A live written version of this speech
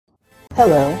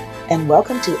Hello, and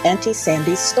welcome to Auntie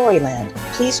Sandy's Storyland.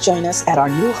 Please join us at our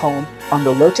new home on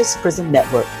the Lotus Prism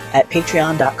Network at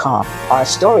patreon.com. Our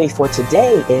story for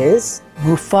today is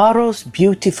Mufaro's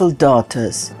Beautiful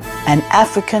Daughters, an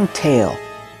African Tale,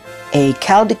 a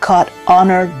Caldecott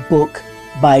honored book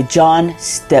by John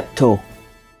Steptoe.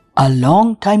 A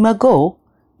long time ago,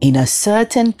 in a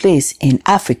certain place in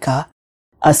Africa,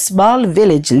 a small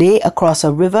village lay across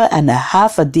a river and a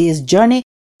half a day's journey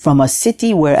from a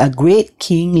city where a great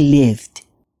king lived.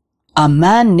 A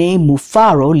man named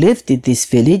Mufaro lived in this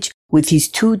village with his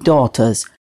two daughters,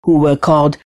 who were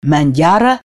called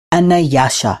Manyara and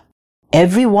Nyasha.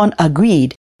 Everyone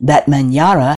agreed that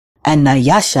Manyara and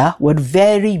Nyasha were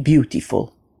very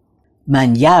beautiful.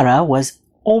 Manyara was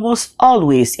almost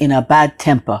always in a bad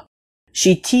temper.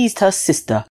 She teased her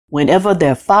sister whenever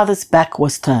their father's back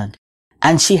was turned,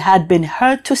 and she had been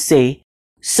heard to say,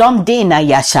 "Someday,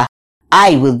 Nyasha,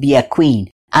 I will be a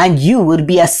queen, and you will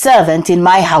be a servant in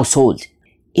my household."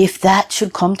 "If that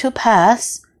should come to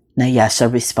pass,"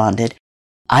 Nyasha responded,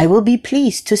 "I will be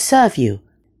pleased to serve you.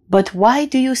 But why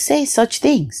do you say such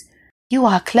things? You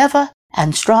are clever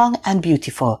and strong and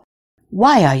beautiful.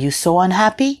 Why are you so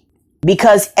unhappy?"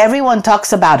 "Because everyone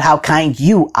talks about how kind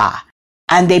you are,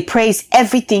 and they praise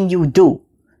everything you do,"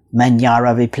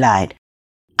 Manyara replied.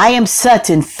 "I am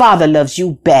certain father loves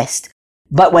you best,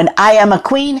 but when I am a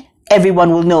queen,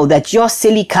 everyone will know that your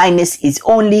silly kindness is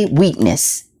only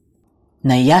weakness."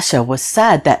 Nyasha was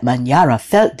sad that Manyara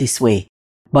felt this way,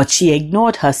 but she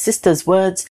ignored her sister's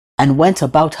words and went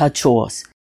about her chores.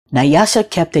 Nyasha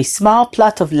kept a small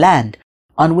plot of land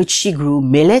on which she grew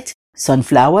millet,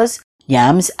 sunflowers,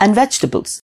 yams, and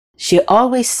vegetables. She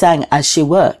always sang as she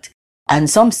worked, and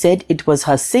some said it was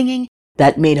her singing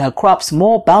that made her crops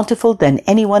more bountiful than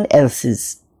anyone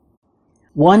else's.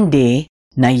 One day,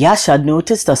 Nyasha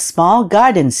noticed a small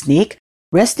garden snake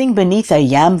resting beneath a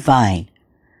yam vine.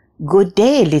 "Good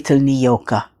day, little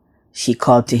Nyoka," she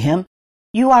called to him.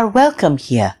 "You are welcome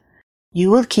here.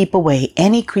 You will keep away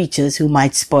any creatures who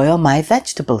might spoil my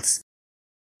vegetables."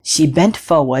 She bent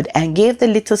forward and gave the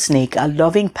little snake a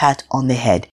loving pat on the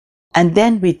head, and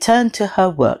then returned to her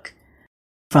work.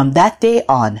 From that day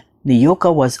on,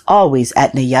 Nyoka was always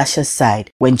at Nyasha's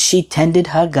side when she tended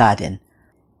her garden.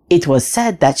 It was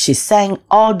said that she sang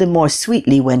all the more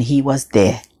sweetly when he was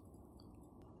there.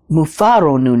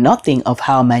 Mufaro knew nothing of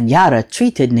how Manyara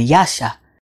treated Nyasha.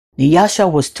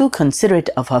 Nyasha was too considerate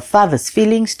of her father's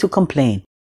feelings to complain,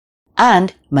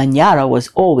 and Manyara was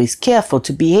always careful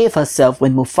to behave herself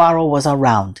when Mufaro was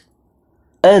around.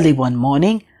 Early one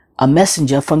morning, a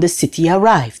messenger from the city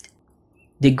arrived.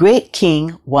 The great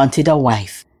king wanted a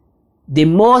wife. "The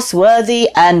most worthy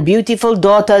and beautiful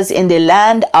daughters in the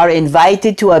land are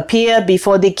invited to appear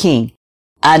before the king,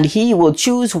 and he will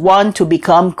choose one to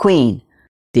become queen,"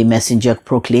 the messenger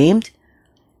proclaimed.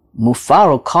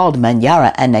 Mufaro called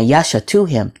Manyara and Nyasha to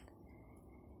him.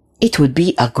 "It would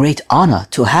be a great honor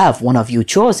to have one of you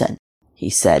chosen," he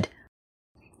said.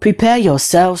 "Prepare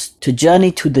yourselves to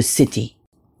journey to the city.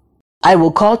 I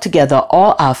will call together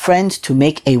all our friends to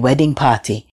make a wedding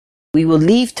party. We will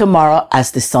leave tomorrow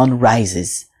as the sun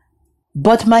rises."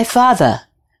 "But my father,"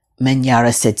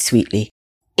 Manyara said sweetly,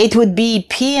 "it would be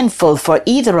painful for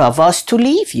either of us to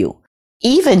leave you,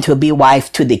 even to be wife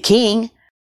to the king.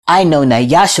 I know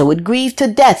Nyasha would grieve to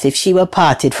death if she were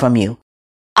parted from you.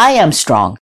 I am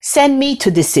strong. Send me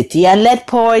to the city and let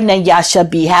poor Nyasha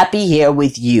be happy here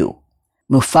with you."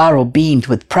 Mufaro beamed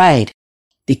with pride.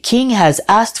 "The king has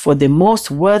asked for the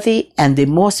most worthy and the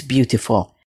most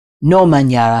beautiful. No,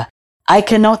 Manyara, I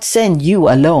cannot send you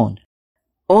alone.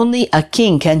 Only a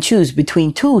king can choose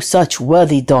between two such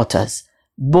worthy daughters.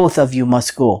 Both of you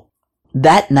must go."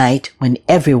 That night, when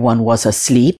everyone was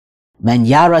asleep,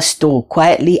 Manyara stole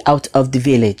quietly out of the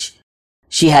village.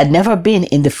 She had never been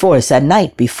in the forest at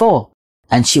night before,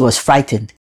 and she was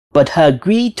frightened, but her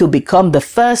greed to become the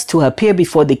first to appear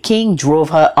before the king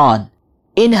drove her on.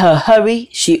 In her hurry,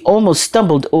 she almost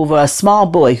stumbled over a small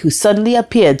boy who suddenly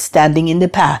appeared standing in the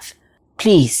path.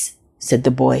 "Please," said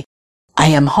the boy, "I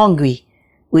am hungry.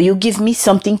 Will you give me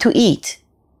something to eat?"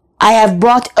 "I have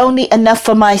brought only enough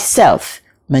for myself,"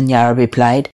 Manyara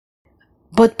replied.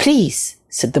 "But please,"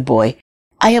 said the boy,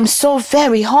 "I am so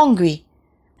very hungry."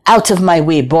 "Out of my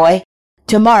way, boy.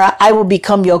 Tomorrow I will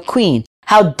become your queen.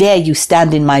 How dare you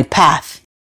stand in my path?"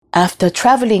 After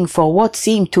traveling for what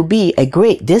seemed to be a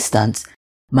great distance,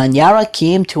 Manyara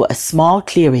came to a small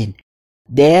clearing.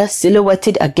 There,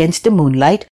 silhouetted against the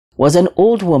moonlight, was an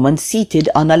old woman seated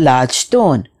on a large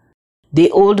stone.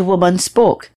 The old woman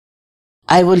spoke.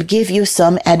 "I will give you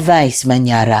some advice,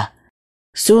 Manyara.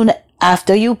 Soon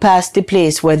after you pass the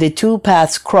place where the two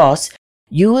paths cross,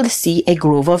 you will see a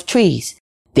grove of trees.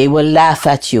 They will laugh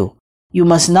at you. You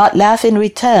must not laugh in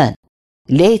return.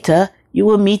 Later, you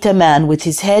will meet a man with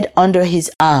his head under his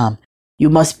arm. You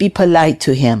must be polite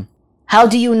to him. How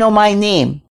do you know my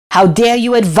name? How dare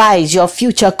you advise your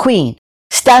future queen?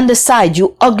 Stand aside,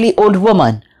 you ugly old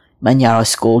woman, Manyara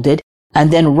scolded,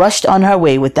 and then rushed on her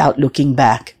way without looking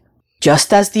back.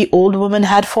 Just as the old woman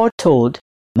had foretold,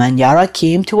 Manyara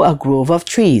came to a grove of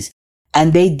trees,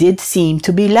 and they did seem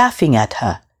to be laughing at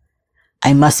her.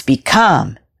 I must be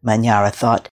calm, Manyara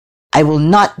thought. I will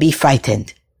not be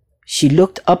frightened. She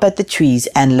looked up at the trees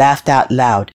and laughed out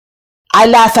loud. I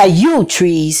laugh at you,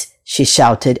 trees, she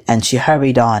shouted, and she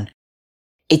hurried on.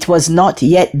 It was not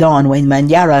yet dawn when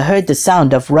Manyara heard the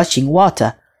sound of rushing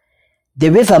water.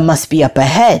 The river must be up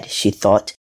ahead, she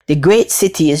thought. The great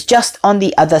city is just on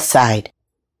the other side.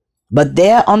 But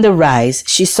there on the rise,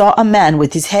 she saw a man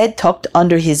with his head tucked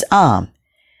under his arm.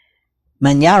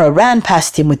 Manyara ran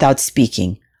past him without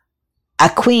speaking. A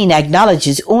queen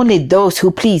acknowledges only those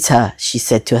who please her, she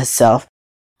said to herself.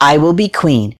 I will be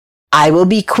queen. I will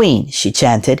be queen, she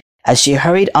chanted as she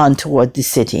hurried on toward the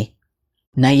city.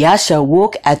 Nyasha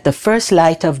woke at the first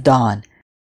light of dawn.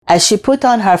 As she put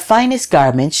on her finest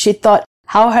garments, she thought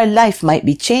how her life might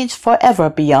be changed forever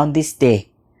beyond this day.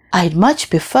 I'd much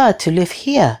prefer to live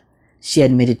here, she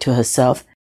admitted to herself.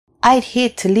 I'd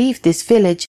hate to leave this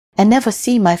village and never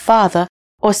see my father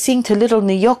or sing to little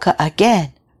Nyoka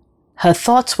again. Her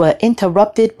thoughts were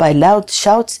interrupted by loud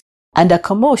shouts and a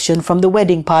commotion from the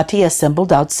wedding party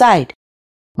assembled outside.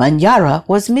 Manyara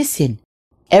was missing.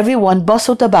 Everyone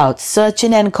bustled about,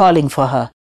 searching and calling for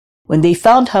her. When they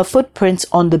found her footprints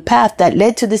on the path that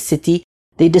led to the city,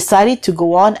 they decided to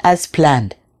go on as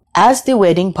planned. As the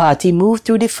wedding party moved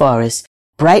through the forest,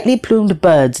 brightly plumed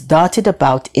birds darted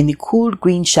about in the cool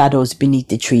green shadows beneath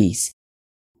the trees.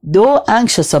 Though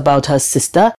anxious about her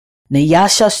sister,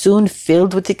 Nyasha soon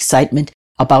filled with excitement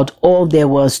about all there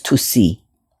was to see.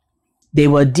 They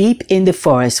were deep in the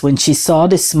forest when she saw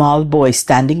the small boy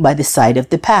standing by the side of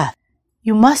the path.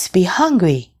 You must be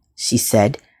hungry, she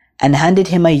said, and handed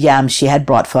him a yam she had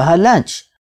brought for her lunch.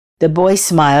 The boy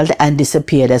smiled and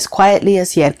disappeared as quietly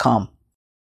as he had come.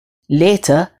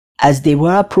 Later, as they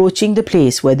were approaching the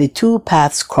place where the two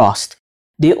paths crossed,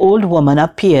 the old woman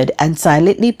appeared and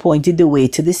silently pointed the way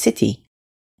to the city.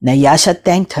 Nyasha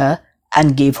thanked her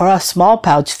and gave her a small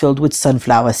pouch filled with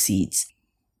sunflower seeds.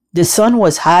 The sun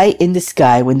was high in the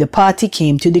sky when the party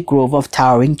came to the grove of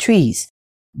towering trees.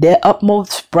 Their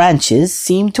upmost branches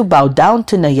seemed to bow down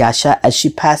to Nyasha as she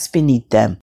passed beneath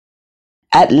them.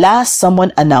 At last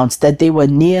someone announced that they were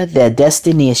near their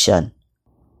destination.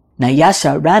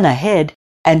 Nyasha ran ahead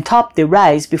and topped the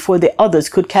rise before the others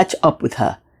could catch up with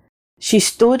her. She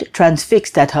stood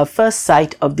transfixed at her first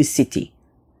sight of the city.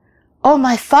 Oh,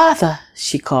 my father,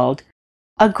 she called.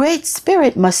 A great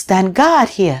spirit must stand guard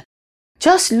here.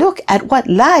 Just look at what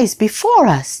lies before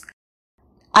us.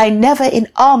 I never in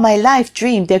all my life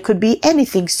dreamed there could be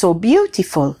anything so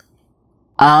beautiful.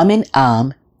 Arm in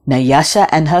arm, Nyasha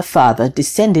and her father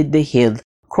descended the hill,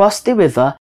 crossed the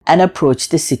river, and approached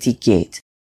the city gate.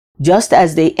 Just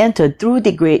as they entered through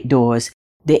the great doors,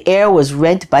 the air was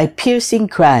rent by piercing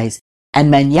cries, and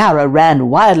Manyara ran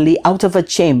wildly out of a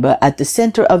chamber at the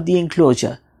center of the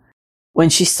enclosure. When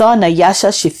she saw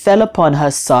Nyasha, she fell upon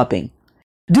her sobbing.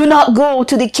 Do not go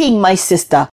to the king, my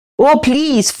sister. Oh,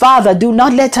 please, father, do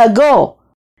not let her go,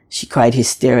 she cried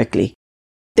hysterically.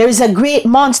 There is a great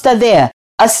monster there,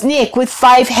 a snake with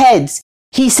 5 heads.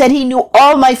 He said he knew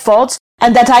all my faults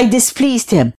and that I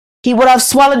displeased him. He would have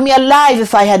swallowed me alive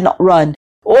if I had not run.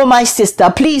 Oh, my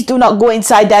sister, please do not go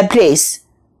inside that place.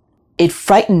 It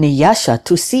frightened Nyasha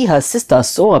to see her sister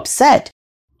so upset.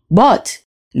 But,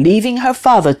 leaving her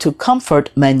father to comfort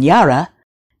Manyara,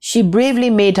 she bravely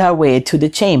made her way to the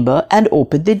chamber and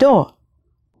opened the door.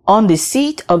 On the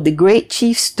seat of the great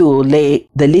chief's stool lay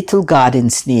the little garden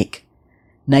snake.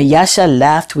 Nyasha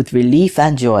laughed with relief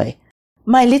and joy.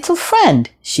 My little friend,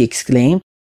 she exclaimed,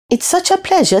 it's such a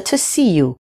pleasure to see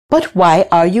you. But why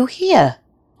are you here?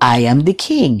 I am the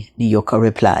king, Nyoka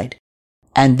replied.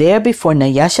 And there before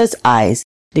Nyasha's eyes,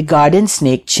 the garden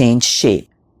snake changed shape.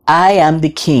 I am the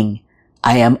king.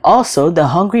 I am also the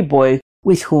hungry boy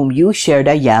with whom you shared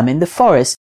a yam in the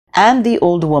forest, and the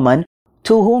old woman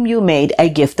to whom you made a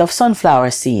gift of sunflower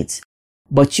seeds.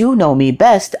 But you know me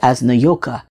best as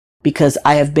Nyoka. Because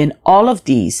I have been all of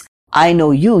these, I know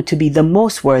you to be the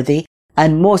most worthy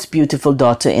and most beautiful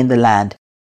daughter in the land.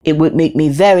 It would make me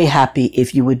very happy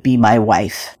if you would be my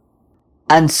wife.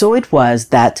 And so it was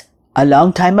that, a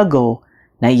long time ago,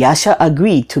 Nyasha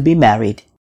agreed to be married.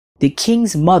 The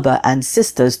king's mother and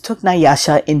sisters took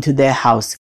Nyasha into their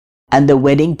house, and the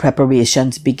wedding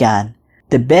preparations began.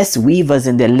 The best weavers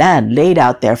in the land laid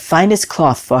out their finest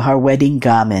cloth for her wedding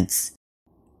garments.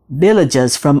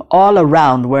 Villagers from all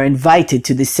around were invited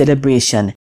to the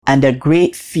celebration, and a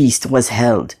great feast was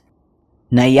held.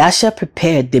 Nyasha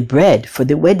prepared the bread for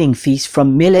the wedding feast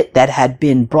from millet that had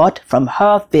been brought from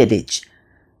her village.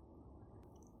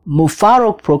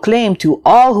 Mufaro proclaimed to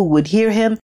all who would hear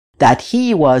him that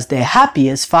he was the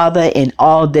happiest father in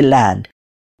all the land,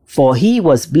 for he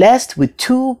was blessed with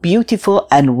 2 beautiful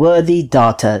and worthy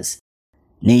daughters,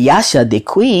 Nyasha the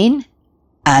queen,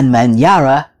 and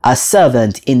Manyara a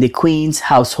servant in the queen's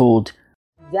household.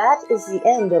 That is the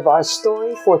end of our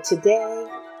story for today.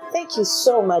 Thank you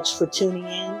so much for tuning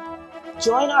in.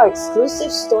 Join our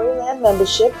exclusive Storyland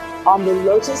membership on the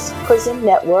Lotus Prism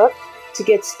Network to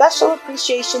get special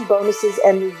appreciation bonuses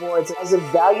and rewards as a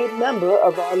valued member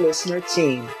of our listener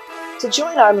team. To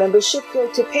join our membership, go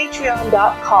to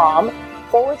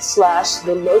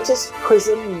patreon.com/the Lotus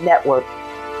Prism Network.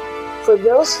 For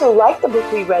those who like the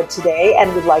book we read today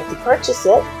and would like to purchase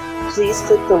it, please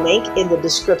click the link in the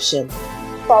description.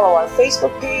 Follow our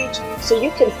Facebook page so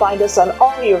you can find us on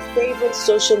all your favorite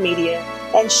social media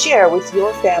and share with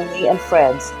your family and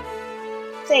friends.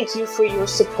 Thank you for your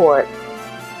support.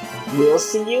 We'll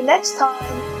see you next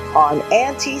time on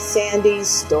Auntie Sandy's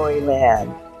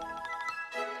Storyland.